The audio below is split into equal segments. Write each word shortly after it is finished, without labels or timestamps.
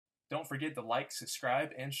Don't forget to like,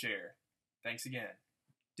 subscribe, and share. Thanks again.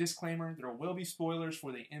 Disclaimer, there will be spoilers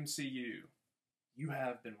for the MCU. You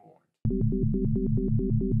have been warned.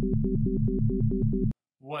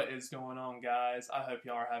 What is going on, guys? I hope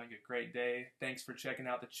y'all are having a great day. Thanks for checking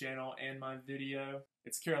out the channel and my video.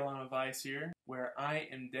 It's Carolina Vice here, where I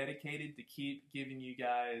am dedicated to keep giving you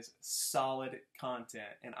guys solid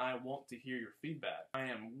content, and I want to hear your feedback. I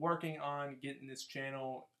am working on getting this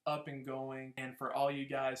channel up and going, and for all you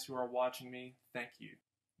guys who are watching me, thank you.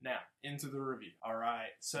 Now, into the review.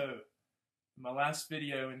 Alright, so in my last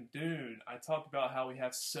video in Dune, I talked about how we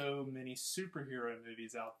have so many superhero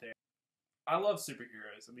movies out there. I love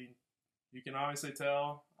superheroes. I mean, you can obviously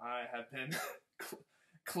tell I have been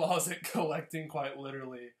closet collecting, quite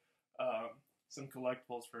literally, some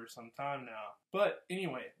collectibles for some time now. But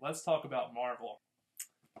anyway, let's talk about Marvel.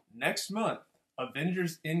 Next month,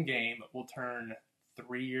 Avengers Endgame will turn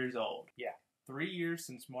 3 years old. Yeah, 3 years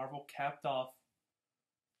since Marvel capped off.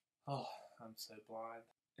 Oh, I'm so blind.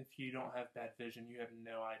 If you don't have bad vision, you have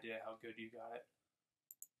no idea how good you got it.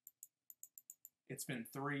 It's been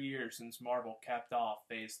 3 years since Marvel capped off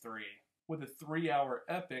Phase 3 with a 3-hour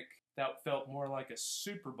epic that felt more like a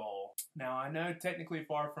Super Bowl. Now, I know technically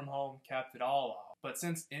Far From Home capped it all off, but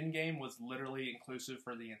since Endgame was literally inclusive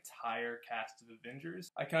for the entire cast of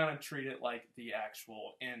Avengers, I kind of treat it like the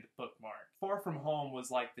actual end bookmark. Far From Home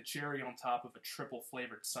was like the cherry on top of a triple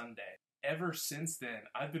flavored sundae. Ever since then,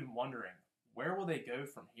 I've been wondering, where will they go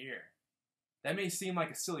from here? That may seem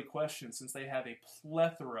like a silly question since they have a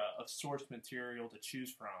plethora of source material to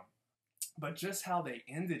choose from. But just how they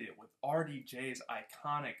ended it with RDJ's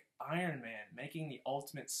iconic Iron Man making the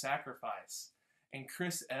ultimate sacrifice, and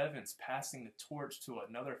Chris Evans passing the torch to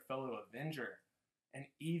another fellow Avenger, and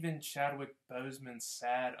even Chadwick Boseman's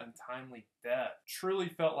sad, untimely death truly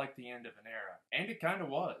felt like the end of an era. And it kind of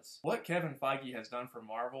was. What Kevin Feige has done for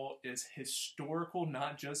Marvel is historical,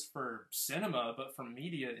 not just for cinema, but for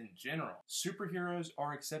media in general. Superheroes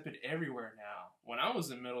are accepted everywhere now. When I was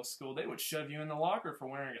in middle school, they would shove you in the locker for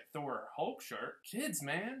wearing a Thor or Hulk shirt. Kids,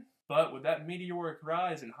 man. But with that meteoric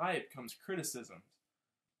rise in hype comes criticism.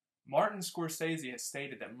 Martin Scorsese has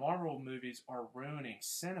stated that Marvel movies are ruining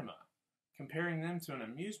cinema, comparing them to an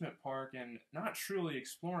amusement park and not truly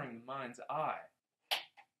exploring the mind's eye.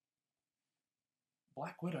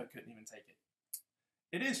 Black Widow couldn't even take it.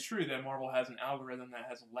 It is true that Marvel has an algorithm that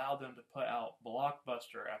has allowed them to put out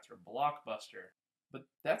blockbuster after blockbuster, but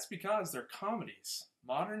that's because they're comedies.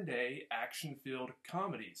 Modern-day, action-filled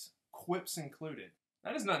comedies, quips included.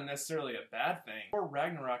 That is not necessarily a bad thing. Thor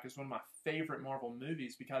Ragnarok is one of my favorite Marvel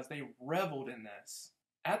movies because they reveled in this.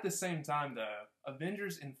 At the same time, though,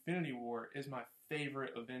 Avengers Infinity War is my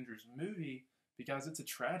favorite Avengers movie because it's a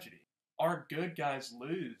tragedy. Our good guys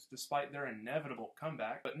lose despite their inevitable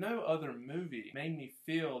comeback, but no other movie made me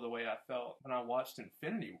feel the way I felt when I watched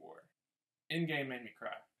Infinity War. Endgame made me cry.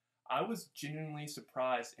 I was genuinely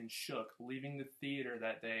surprised and shook leaving the theater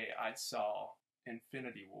that day I saw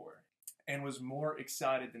Infinity War, and was more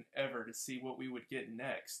excited than ever to see what we would get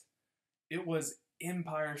next. It was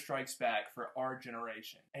Empire Strikes Back for our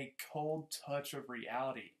generation. A cold touch of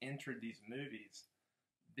reality entered these movies.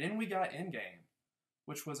 Then we got Endgame,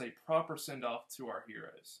 which was a proper send-off to our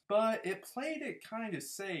heroes. But it played it kind of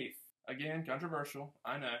safe. Again, controversial,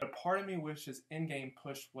 I know. But part of me wishes Endgame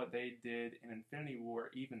pushed what they did in Infinity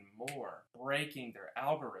War even more, breaking their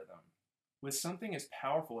algorithm. With something as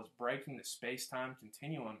powerful as breaking the space-time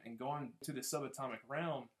continuum and going to the subatomic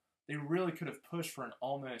realm, they really could have pushed for an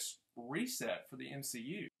almost reset for the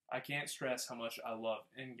MCU. I can't stress how much I love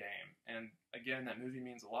Endgame, and again, that movie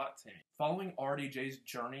means a lot to me. Following RDJ's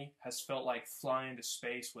journey has felt like flying to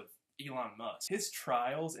space with Elon Musk. His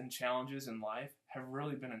trials and challenges in life have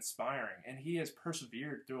really been inspiring, and he has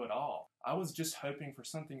persevered through it all. I was just hoping for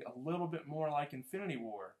something a little bit more like Infinity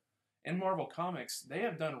War. In Marvel Comics, they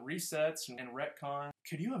have done resets and retcon.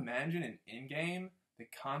 Could you imagine an Endgame? The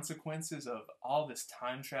consequences of all this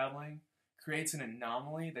time traveling creates an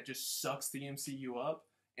anomaly that just sucks the MCU up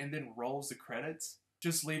and then rolls the credits,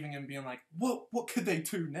 just leaving him being like, what could they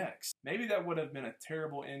do next? Maybe that would have been a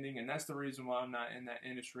terrible ending, and that's the reason why I'm not in that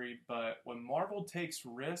industry, but when Marvel takes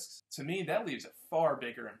risks, to me that leaves a far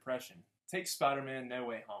bigger impression. Take Spider-Man No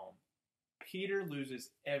Way Home. Peter loses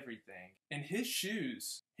everything. In his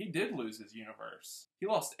shoes, he did lose his universe. He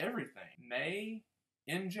lost everything. May,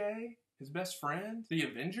 MJ, his best friend, the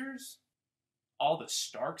Avengers, all the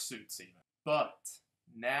Stark suits even. But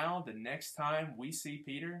now, the next time we see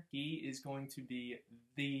Peter, he is going to be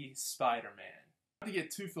the Spider-Man. Not to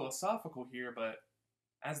get too philosophical here, but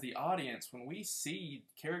as the audience, when we see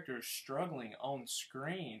characters struggling on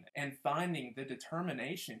screen and finding the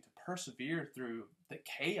determination to persevere through the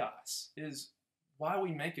chaos is why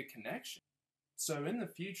we make a connection. So in the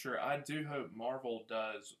future, I do hope Marvel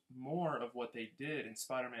does more of what they did in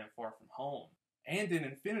Spider-Man Far From Home and in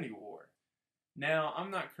Infinity War. Now, I'm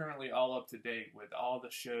not currently all up to date with all the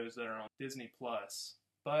shows that are on Disney Plus,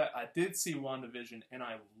 but I did see WandaVision and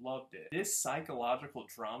I loved it. This psychological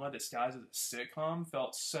drama disguised as a sitcom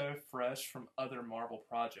felt so fresh from other Marvel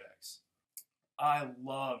projects. I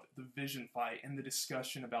loved the Vision fight and the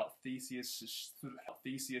discussion about Theseus's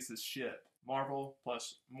ship. Marvel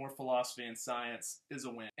plus more philosophy and science is a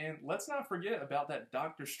win. And let's not forget about that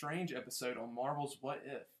Doctor Strange episode on Marvel's What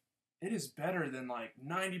If. It is better than like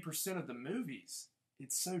 90% of the movies.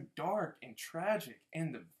 It's so dark and tragic,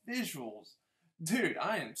 and the visuals. Dude,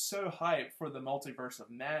 I am so hyped for the Multiverse of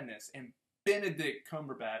Madness, and Benedict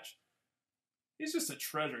Cumberbatch, he's just a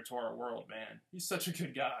treasure to our world, man. He's such a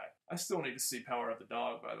good guy. I still need to see Power of the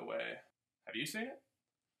Dog, by the way. Have you seen it?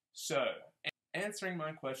 So, answering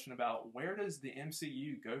my question about where does the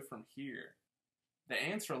MCU go from here, the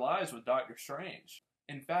answer lies with Doctor Strange.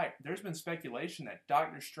 In fact, there's been speculation that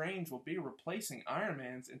Doctor Strange will be replacing Iron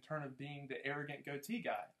Man's in turn of being the arrogant goatee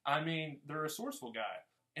guy. I mean, the resourceful guy.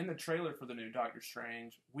 In the trailer for the new Doctor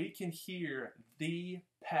Strange, we can hear the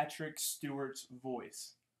Patrick Stewart's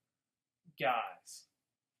voice. Guys,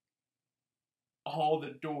 all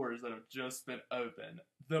the doors that have just been opened,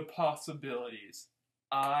 the possibilities.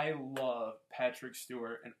 I love Patrick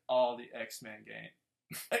Stewart in all the X-Men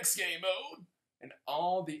X-Game mode, and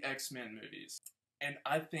all the X-Men movies. And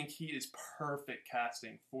I think he is perfect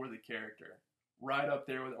casting for the character. Right up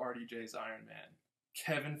there with RDJ's Iron Man.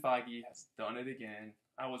 Kevin Feige has done it again.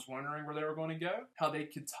 I was wondering where they were going to go, how they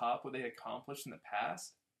could top what they accomplished in the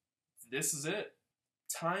past. This is it.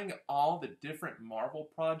 Tying all the different Marvel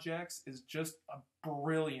projects is just a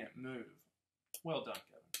brilliant move. Well done,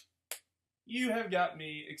 Kevin. You have got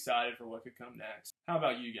me excited for what could come next. How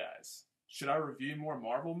about you guys? Should I review more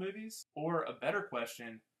Marvel movies? Or a better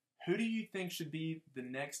question, who do you think should be the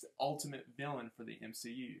next ultimate villain for the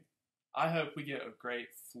MCU? I hope we get a great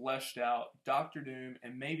fleshed out Doctor Doom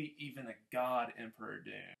and maybe even a God Emperor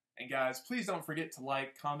Doom. And guys, please don't forget to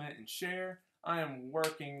like, comment, and share. I am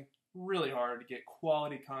working really hard to get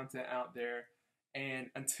quality content out there. And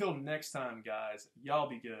until next time, guys, y'all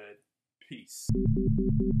be good. Peace.